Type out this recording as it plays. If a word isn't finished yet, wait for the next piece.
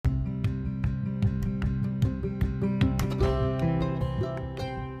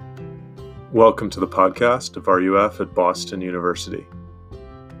Welcome to the podcast of RUF at Boston University.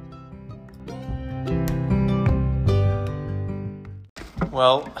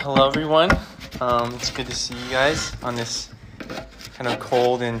 Well, hello everyone. It's good to see you guys on this kind of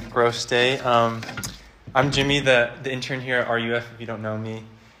cold and gross day. I'm Jimmy, the intern here at RUF, if you don't know me.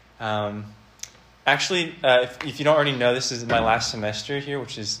 If you don't already know, this is my last semester here,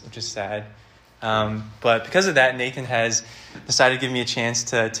 which is sad. But because of that, Nathan has decided to give me a chance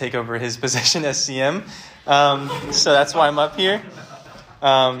to take over his position as CM. So that's why I'm up here.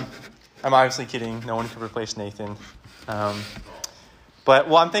 I'm obviously kidding. No one could replace Nathan.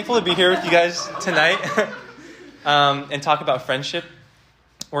 But I'm thankful to be here with you guys tonight and talk about friendship.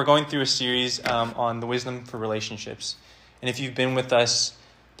 We're going through a series on the wisdom for relationships. And if you've been with us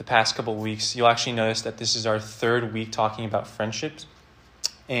the past couple of weeks, you'll actually notice that this is our third week talking about friendships.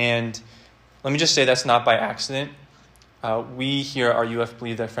 And let me just say that's not by accident. We here at RUF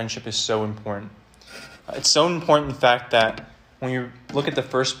believe that friendship is so important. It's so important, in fact, that when you look at the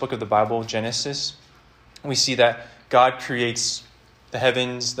first book of the Bible, Genesis, we see that God creates the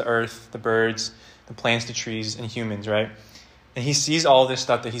heavens, the earth, the birds, the plants, the trees, and humans, right? And he sees all this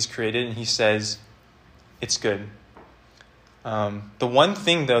stuff that he's created, and he says, it's good. The one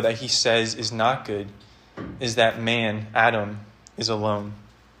thing, though, that he says is not good is that man, Adam, is alone.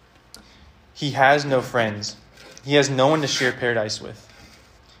 He has no friends. He has no one to share paradise with.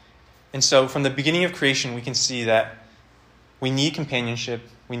 And so from the beginning of creation, we can see that we need companionship.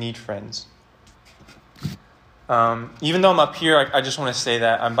 We need friends. Even though I'm up here, I just want to say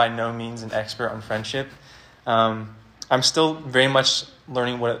that I'm by no means an expert on friendship. I'm still very much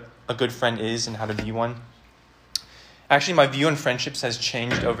learning what a good friend is and how to be one. Actually, my view on friendships has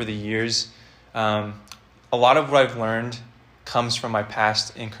changed over the years. A lot of what I've learned comes from my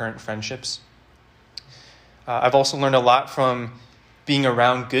past and current friendships. I've also learned a lot from being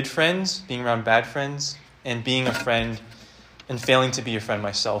around good friends, being around bad friends, and being a friend and failing to be a friend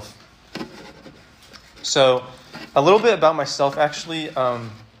myself. So a little bit about myself, actually.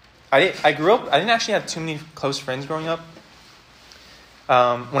 I didn't actually have too many close friends growing up.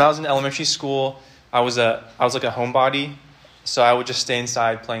 When I was in elementary school, I was like a homebody, so I would just stay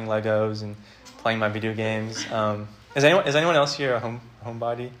inside playing Legos and playing my video games. Is anyone else here a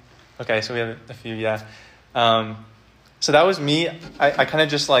homebody? Okay, so we have a few, yeah. So that was me. I kind of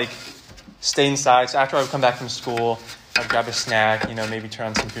just like stay inside. So after I would come back from school, I'd grab a snack, maybe turn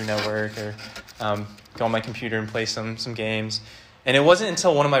on some Food Network or go on my computer and play some games. And it wasn't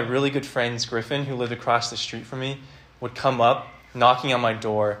until one of my really good friends, Griffin, who lived across the street from me, would come up knocking on my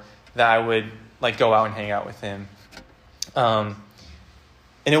door that I would go out and hang out with him. And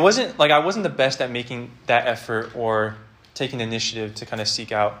it wasn't I wasn't the best at making that effort or taking the initiative to kind of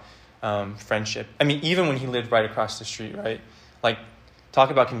seek out friendship. I mean, even when he lived right across the street, right?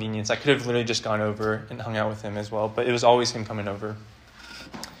 Talk about convenience. I could have literally just gone over and hung out with him as well, but it was always him coming over.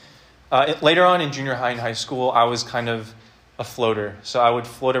 Later on in junior high and high school, I was kind of a floater. So I would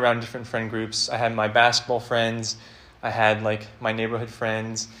float around different friend groups. I had my basketball friends. I had my neighborhood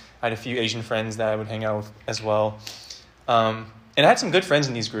friends. I had a few Asian friends that I would hang out with as well. And I had some good friends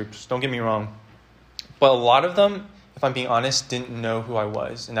in these groups, don't get me wrong. But a lot of them, if I'm being honest, didn't know who I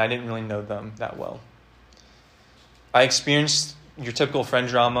was, and I didn't really know them that well. I experienced your typical friend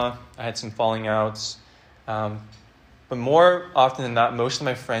drama. I had some falling outs. But more often than not, most of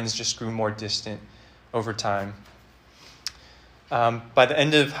my friends just grew more distant over time. By the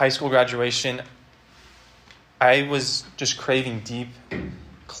end of high school graduation, I was just craving deep,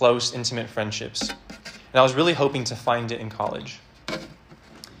 close, intimate friendships. And I was really hoping to find it in college.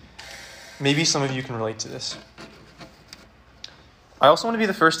 Maybe some of you can relate to this. I also want to be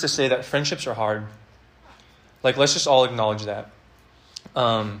the first to say that friendships are hard. Let's just all acknowledge that.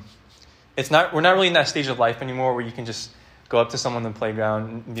 We're not really in that stage of life anymore where you can just go up to someone on the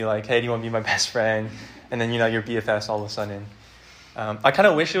playground and be like, hey, do you want to be my best friend? And then, you're BFFs all of a sudden. I kind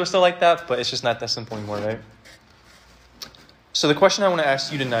of wish it was still like that, but it's just not that simple anymore, right? So the question I want to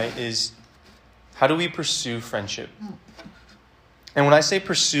ask you tonight is, how do we pursue friendship? And when I say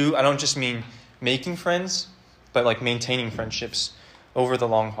pursue, I don't just mean making friends, but maintaining friendships over the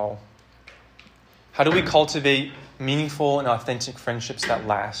long haul. How do we cultivate meaningful and authentic friendships that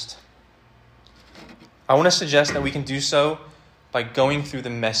last? I want to suggest that we can do so by going through the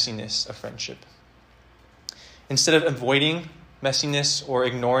messiness of friendship. Instead of avoiding messiness or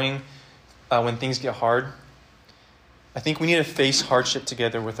ignoring when things get hard, I think we need to face hardship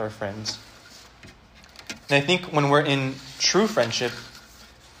together with our friends. And I think when we're in true friendship,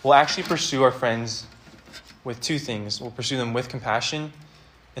 we'll actually pursue our friends with two things. We'll pursue them with compassion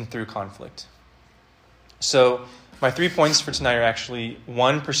and through conflict. So My 3 points for tonight are actually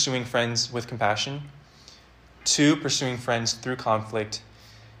 1, pursuing friends with compassion, 2, pursuing friends through conflict,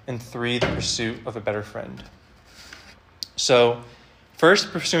 and 3, the pursuit of a better friend. So,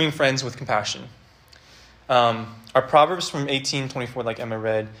 first, pursuing friends with compassion. Our Proverbs from 18:24, like Emma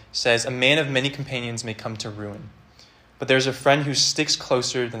read, says, "A man of many companions may come to ruin, but there's a friend who sticks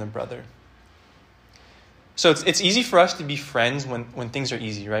closer than a brother." So it's easy for us to be friends when things are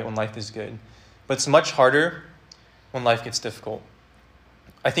easy, right? When life is good. But it's much harder when life gets difficult.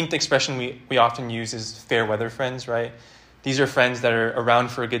 I think the expression we often use is fair weather friends, right? These are friends that are around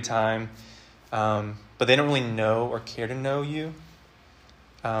for a good time, but they don't really know or care to know you.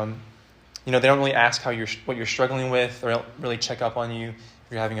 They don't really ask what you're struggling with, or don't really check up on you if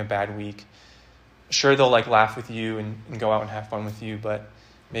you're having a bad week. Sure, they'll laugh with you and go out and have fun with you, but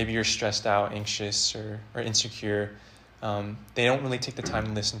maybe you're stressed out, anxious, or insecure. They don't really take the time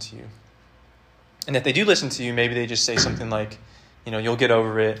to listen to you. And if they do listen to you, maybe they just say something like, you'll get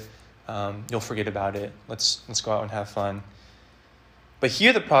over it, you'll forget about it, let's go out and have fun. But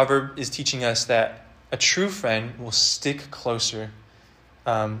here the proverb is teaching us that a true friend will stick closer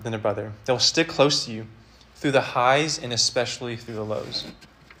than a brother. They'll stick close to you through the highs and especially through the lows.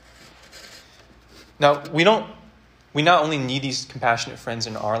 Now, we not only need these compassionate friends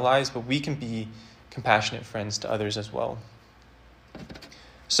in our lives, but we can be compassionate friends to others as well.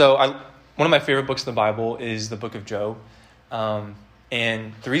 So one of my favorite books of the Bible is the book of Job.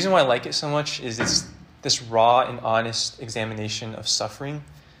 And the reason why I like it so much is it's this raw and honest examination of suffering.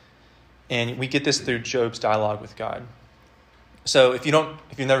 And we get this through Job's dialogue with God. So if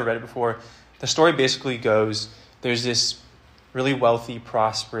you've never read it before, the story basically goes, there's this really wealthy,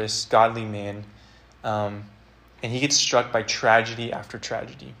 prosperous, godly man, and he gets struck by tragedy after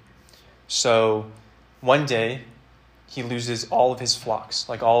tragedy. So one day, he loses all of his flocks,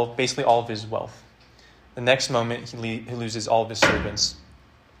 basically all of his wealth. The next moment, he loses all of his servants.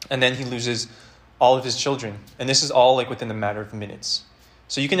 And then he loses all of his children. And this is all within the matter of minutes.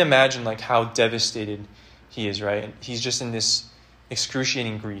 So you can imagine how devastated he is, right? And he's just in this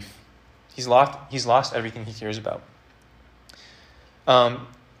excruciating grief. He's lost everything he cares about.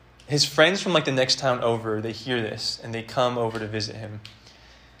 His friends from the next town over, they hear this and they come over to visit him.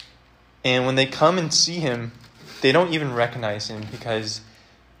 And when they come and see him, they don't even recognize him because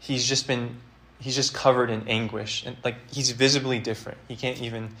he's just covered in anguish, and he's visibly different. He can't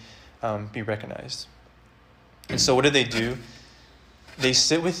even be recognized. And so what do? They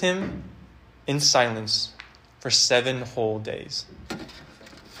sit with him in silence for 7 whole days.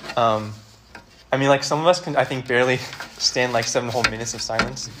 Some of us can, I think, barely stand 7 whole minutes of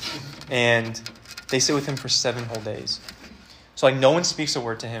silence. And they sit with him for 7 whole days. So no one speaks a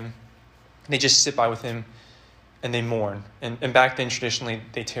word to him. They just sit by with him and they mourn. And back then, traditionally,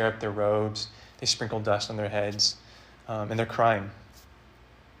 they tear up their robes. They sprinkle dust on their heads. And they're crying.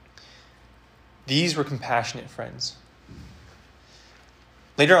 These were compassionate friends.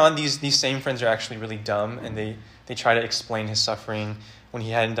 Later on, these same friends are actually really dumb, and they try to explain his suffering when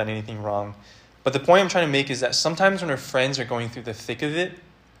he hadn't done anything wrong. But the point I'm trying to make is that sometimes when our friends are going through the thick of it,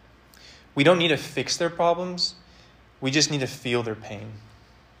 we don't need to fix their problems. We just need to feel their pain.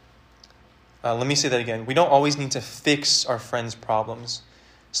 Let me say that again. We don't always need to fix our friends' problems.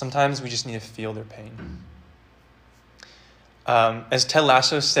 Sometimes we just need to feel their pain. As Ted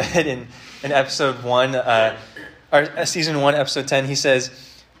Lasso said in episode 1, or season 1, episode 10, he says,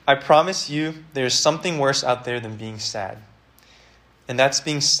 "I promise you there's something worse out there than being sad. And that's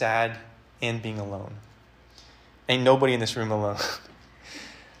being sad and being alone. Ain't nobody in this room alone."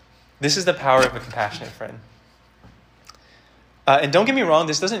 This is the power of a compassionate friend. And don't get me wrong,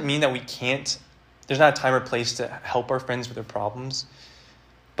 this doesn't mean that there's not a time or place to help our friends with their problems.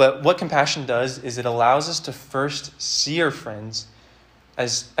 But what compassion does is it allows us to first see our friends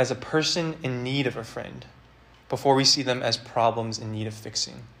as a person in need of a friend before we see them as problems in need of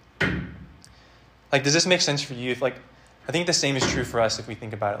fixing. Does this make sense for you? I think the same is true for us if we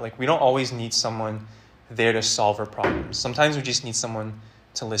think about it. We don't always need someone there to solve our problems. Sometimes we just need someone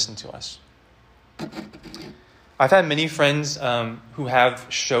to listen to us. I've had many friends who have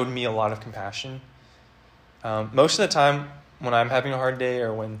showed me a lot of compassion. Most of the time when I'm having a hard day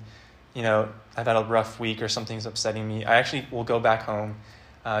or when, I've had a rough week or something's upsetting me, I actually will go back home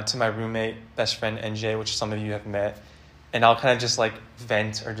to my roommate, best friend, NJ, which some of you have met, and I'll kind of just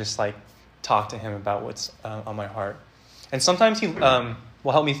vent or just talk to him about what's on my heart. And sometimes he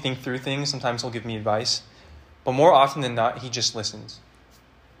will help me think through things. Sometimes he'll give me advice. But more often than not, he just listens.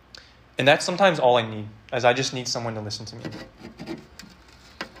 And that's sometimes all I need, as I just need someone to listen to me.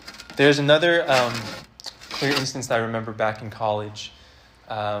 There's another clear instance that I remember back in college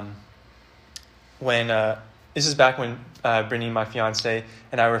when this is back when Brittany, my fiance,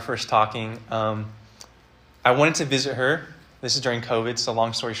 and I were first talking. I wanted to visit her. This is during COVID, so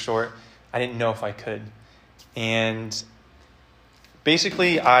long story short, I didn't know if I could. And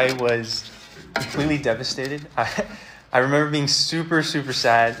basically, I was completely devastated. I remember being super, super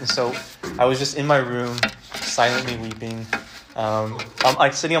sad. And so I was just in my room, silently weeping. I'm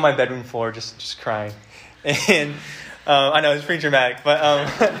like sitting on my bedroom floor, just crying. And I know it's pretty dramatic,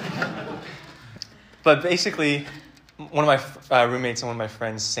 but basically, one of my roommates and one of my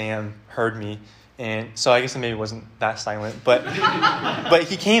friends, Sam, heard me. And so I guess it maybe wasn't that silent, but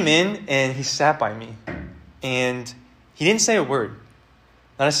he came in and he sat by me. And he didn't say a word,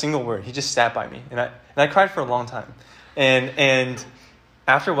 not a single word. He just sat by me. And I cried for a long time. And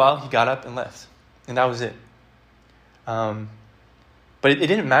after a while, he got up and left. And that was it. But it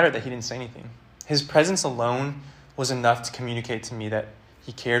didn't matter that he didn't say anything. His presence alone was enough to communicate to me that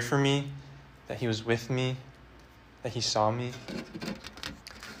he cared for me, that he was with me, that he saw me.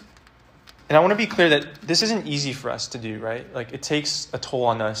 And I want to be clear that this isn't easy for us to do, right? Like, it takes a toll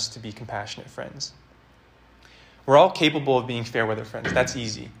on us to be compassionate friends. We're all capable of being fair weather friends. That's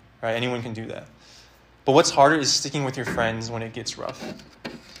easy, right? Anyone can do that. But what's harder is sticking with your friends when it gets rough.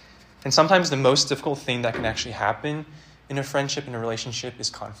 And sometimes the most difficult thing that can actually happen in a friendship, in a relationship, is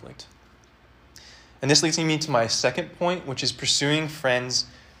conflict. And this leads me to my second point, which is pursuing friends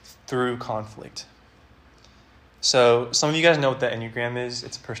through conflict. So some of you guys know what the Enneagram is.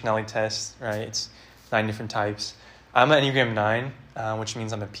 It's a personality test, right? It's 9 different types. I'm an Enneagram 9, which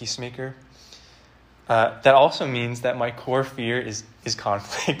means I'm a peacemaker. That also means that my core fear is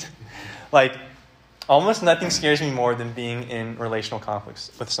conflict. Like, almost nothing scares me more than being in relational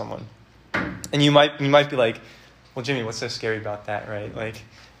conflicts with someone. And you might be like, well, Jimmy, what's so scary about that, right? Like,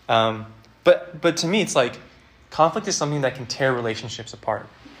 but to me, it's like conflict is something that can tear relationships apart,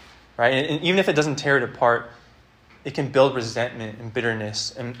 right? And even if it doesn't tear it apart, it can build resentment and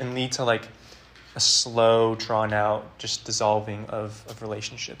bitterness and lead to like a slow, drawn out, just dissolving of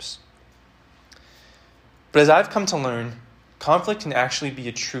relationships. But as I've come to learn, conflict can actually be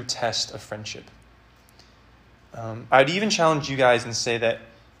a true test of friendship. I'd even challenge you guys and say that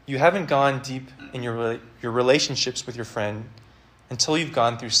you haven't gone deep in your relationships with your friend until you've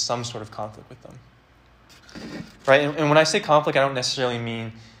gone through some sort of conflict with them. Right? And when I say conflict, I don't necessarily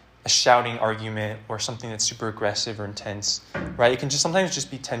mean a shouting argument or something that's super aggressive or intense. Right? It can just sometimes just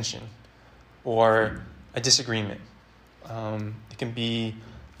be tension or a disagreement. It can be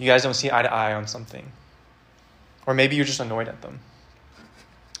you guys don't see eye to eye on something. Or maybe you're just annoyed at them.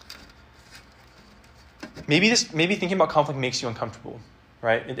 Maybe thinking about conflict makes you uncomfortable,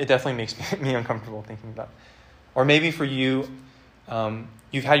 right? It definitely makes me uncomfortable thinking about it. Or maybe for you,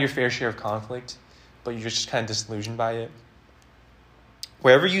 you've had your fair share of conflict, but you're just kind of disillusioned by it.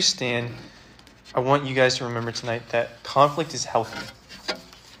 Wherever you stand, I want you guys to remember tonight that conflict is healthy.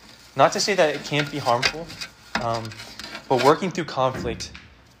 Not to say that it can't be harmful, but working through conflict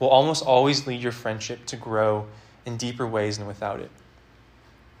will almost always lead your friendship to grow in deeper ways than without it.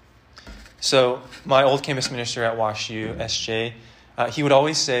 So my old campus minister at WashU, SJ, he would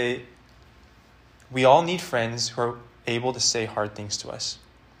always say, we all need friends who are able to say hard things to us.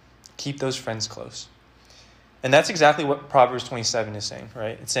 Keep those friends close. And that's exactly what Proverbs 27 is saying,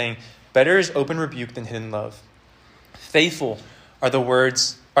 right? It's saying, better is open rebuke than hidden love. Faithful are the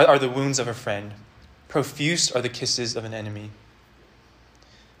wounds of a friend. Profuse are the kisses of an enemy.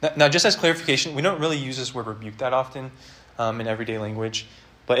 Now, just as clarification, we don't really use this word rebuke that often in everyday language,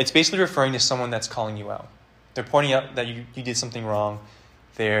 but it's basically referring to someone that's calling you out. They're pointing out that you did something wrong.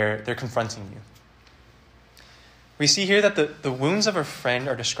 They're confronting you. We see here that the wounds of a friend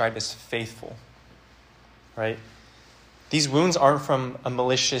are described as faithful, right? These wounds aren't from a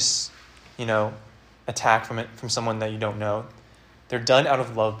malicious, attack from someone that you don't know. They're done out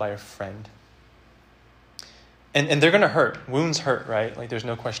of love by a friend. And they're going to hurt. Wounds hurt, right? Like, there's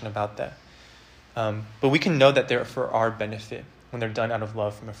no question about that. But we can know that they're for our benefit when they're done out of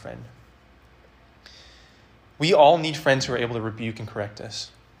love from a friend. We all need friends who are able to rebuke and correct us.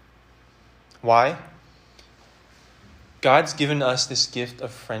 Why? God's given us this gift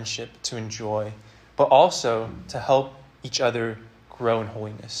of friendship to enjoy, but also to help each other grow in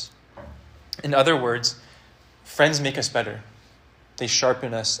holiness. In other words, friends make us better. They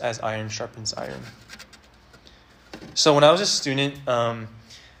sharpen us as iron sharpens iron. So when I was a student,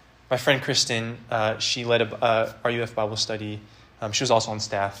 my friend Kristen, she led a RUF Bible study. She was also on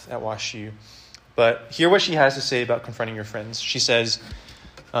staff at WashU. But hear what she has to say about confronting your friends. She says,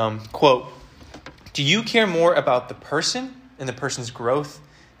 quote, "Do you care more about the person and the person's growth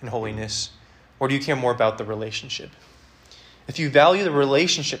and holiness, or do you care more about the relationship? If you value the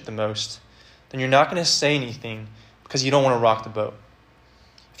relationship the most, then you're not going to say anything because you don't want to rock the boat.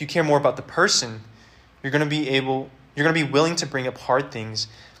 If you care more about the person, you're going to be willing to bring up hard things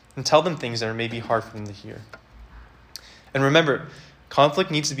and tell them things that are maybe hard for them to hear. And remember,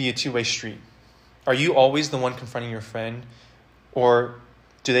 conflict needs to be a two-way street. Are you always the one confronting your friend, or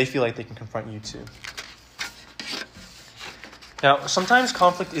do they feel like they can confront you too? Now, sometimes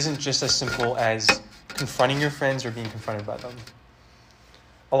conflict isn't just as simple as confronting your friends or being confronted by them.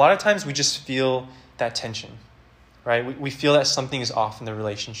 A lot of times we just feel that tension, right? We feel that something is off in the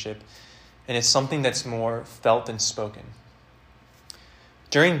relationship, and it's something that's more felt than spoken.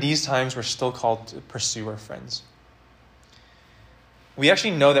 During these times, we're still called to pursue our friends. We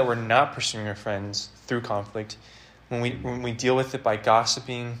actually know that we're not pursuing our friends through conflict when we deal with it by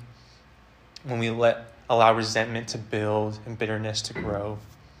gossiping, when we allow resentment to build and bitterness to grow.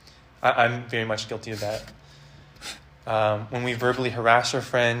 I'm very much guilty of that. When we verbally harass our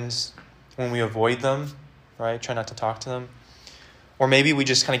friends, when we avoid them, right? Try not to talk to them. Or maybe we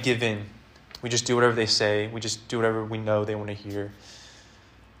just kind of give in. We just do whatever they say. We just do whatever we know they want to hear.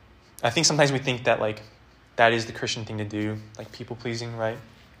 I think sometimes we think that that is the Christian thing to do, like people pleasing, right?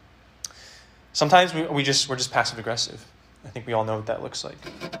 Sometimes we're just passive aggressive. I think we all know what that looks like.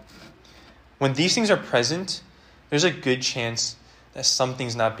 When these things are present, there's a good chance that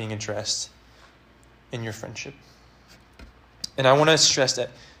something's not being addressed in your friendship. And I want to stress that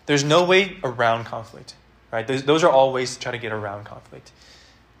there's no way around conflict, right? Those are all ways to try to get around conflict.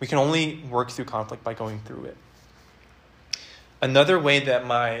 We can only work through conflict by going through it. Another way that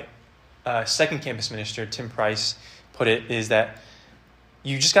my second campus minister, Tim Price, put it is that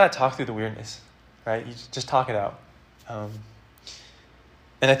you just got to talk through the weirdness, right? You just talk it out.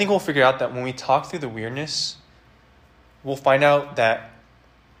 And I think we'll figure out that when we talk through the weirdness, we'll find out that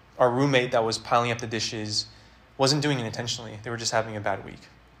our roommate that was piling up the dishes wasn't doing it intentionally. They were just having a bad week.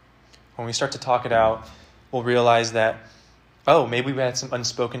 When we start to talk it out, we'll realize that, maybe we had some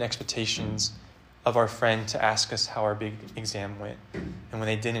unspoken expectations of our friend to ask us how our big exam went. And when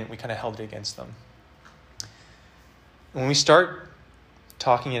they didn't, we kind of held it against them. When we start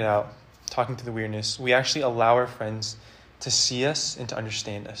talking it out, talking through the weirdness, we actually allow our friends to see us and to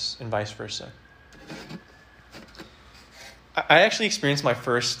understand us, and vice versa. I actually experienced my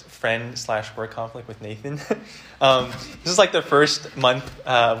first friend/work conflict with Nathan. This is like the first month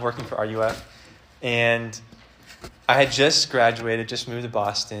of working for RUF. And I had just graduated, just moved to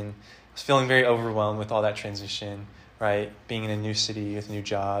Boston. I was feeling very overwhelmed with all that transition, right? Being in a new city with a new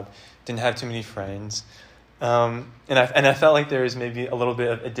job. Didn't have too many friends. And I felt like there was maybe a little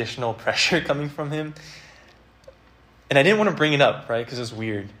bit of additional pressure coming from him. And I didn't want to bring it up, right? Because it was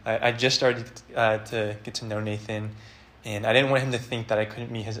weird. I just started to get to know Nathan. And I didn't want him to think that I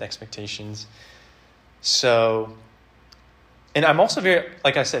couldn't meet his expectations. So, and I'm also very,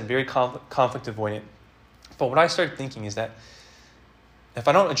 like I said, very conflict avoidant. But what I started thinking is that if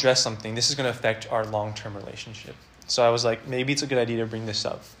I don't address something, this is going to affect our long-term relationship. So I was like, maybe it's a good idea to bring this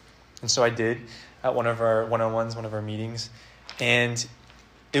up. And so I did at one of our one-on-ones, one of our meetings. And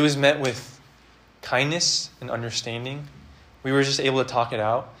it was met with kindness and understanding. We were just able to talk it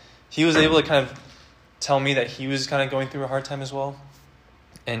out. He was able to kind of tell me that he was kind of going through a hard time as well.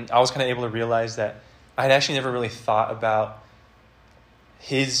 And I was kind of able to realize that I had actually never really thought about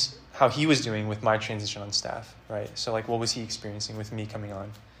how he was doing with my transition on staff, right? So what was he experiencing with me coming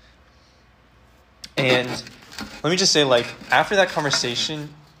on? And let me just say, after that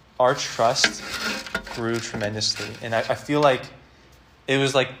conversation, our trust grew tremendously. And I feel like it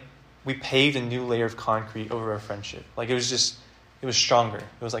was like we paved a new layer of concrete over our friendship. It was stronger.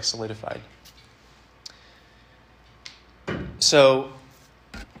 It was solidified. So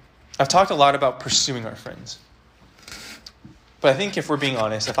I've talked a lot about pursuing our friends. But I think if I'm being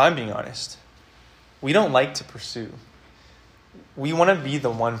honest, we don't like to pursue. We want to be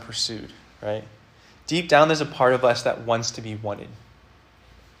the one pursued, right? Deep down, there's a part of us that wants to be wanted.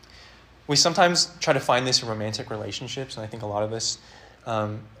 We sometimes try to find this in romantic relationships, and I think a lot of us,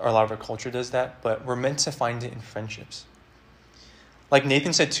 or a lot of our culture does that, but we're meant to find it in friendships. Like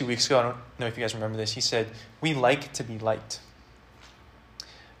Nathan said 2 weeks ago, I don't know if you guys remember this, he said, we like to be liked.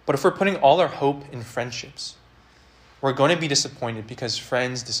 But if we're putting all our hope in friendships, we're going to be disappointed because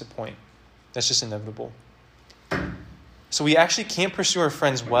friends disappoint. That's just inevitable. So we actually can't pursue our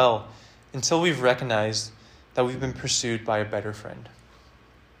friends well until we've recognized that we've been pursued by a better friend.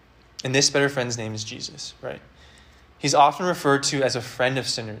 And this better friend's name is Jesus, right? He's often referred to as a friend of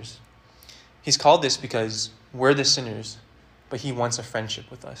sinners. He's called this because we're the sinners, but he wants a friendship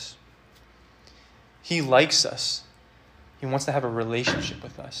with us. He likes us. He wants to have a relationship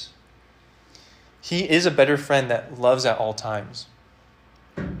with us. He is a better friend that loves at all times.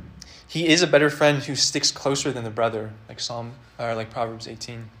 He is a better friend who sticks closer than the brother, like Proverbs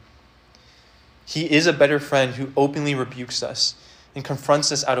 18. He is a better friend who openly rebukes us and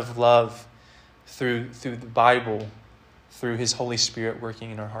confronts us out of love through the Bible, through his Holy Spirit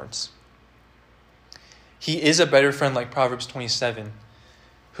working in our hearts. He is a better friend like Proverbs 27,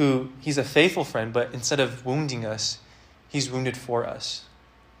 he's a faithful friend, but instead of wounding us, he's wounded for us.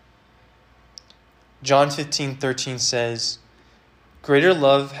 John 15:13 says, "Greater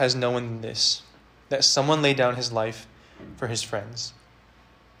love has no one than this, that someone lay down his life for his friends."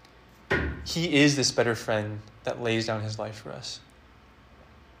 He is this better friend that lays down his life for us.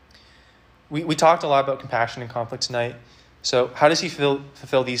 We talked a lot about compassion and conflict tonight. So how does he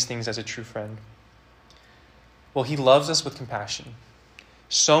fulfill these things as a true friend? Well, he loves us with compassion.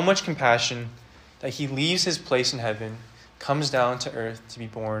 So much compassion that he leaves his place in heaven, comes down to earth to be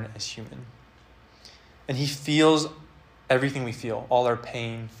born as human. And he feels everything we feel, all our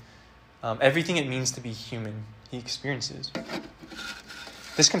pain, everything it means to be human, he experiences.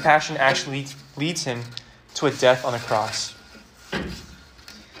 This compassion actually leads him to a death on a cross.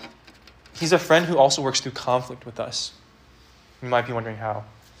 He's a friend who also works through conflict with us. You might be wondering how.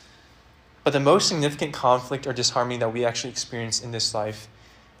 But the most significant conflict or disharmony that we actually experience in this life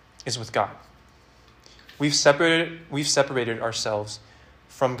is with God. We've separated ourselves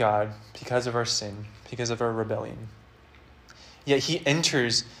from God because of our sin, because of our rebellion. Yet he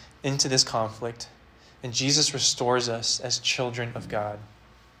enters into this conflict, and Jesus restores us as children of God.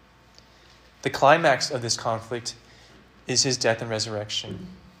 The climax of this conflict is his death and resurrection.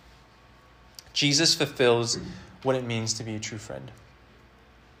 Jesus fulfills what it means to be a true friend.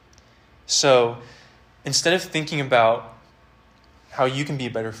 So, instead of thinking about how you can be a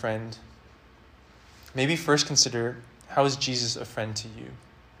better friend, maybe first consider, how is Jesus a friend to you?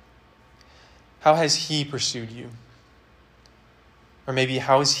 How has he pursued you? Or maybe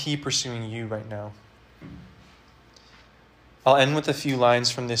how is he pursuing you right now? I'll end with a few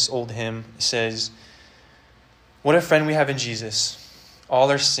lines from this old hymn. It says, "What a friend we have in Jesus, all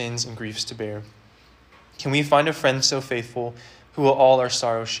our sins and griefs to bear. Can we find a friend so faithful who will all our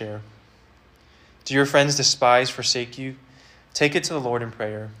sorrows share? Do your friends despise, forsake you? Take it to the Lord in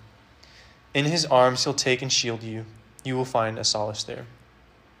prayer. In his arms he'll take and shield you. You will find a solace there."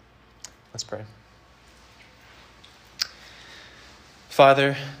 Let's pray.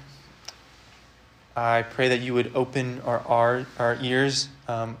 Father, I pray that you would open our ears,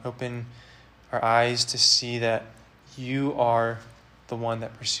 open our eyes to see that you are the one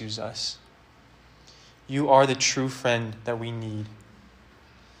that pursues us. You are the true friend that we need.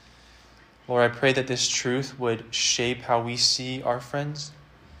 Lord, I pray that this truth would shape how we see our friends,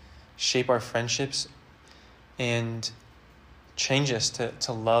 shape our friendships, and change us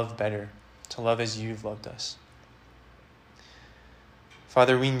to love better, to love as you've loved us.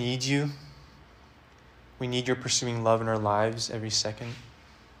 Father, we need you. We need your pursuing love in our lives every second.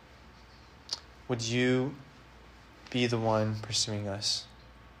 Would you be the one pursuing us?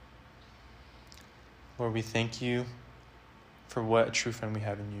 Lord, we thank you for what a true friend we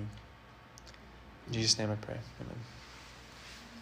have in you. In Jesus' name I pray. Amen.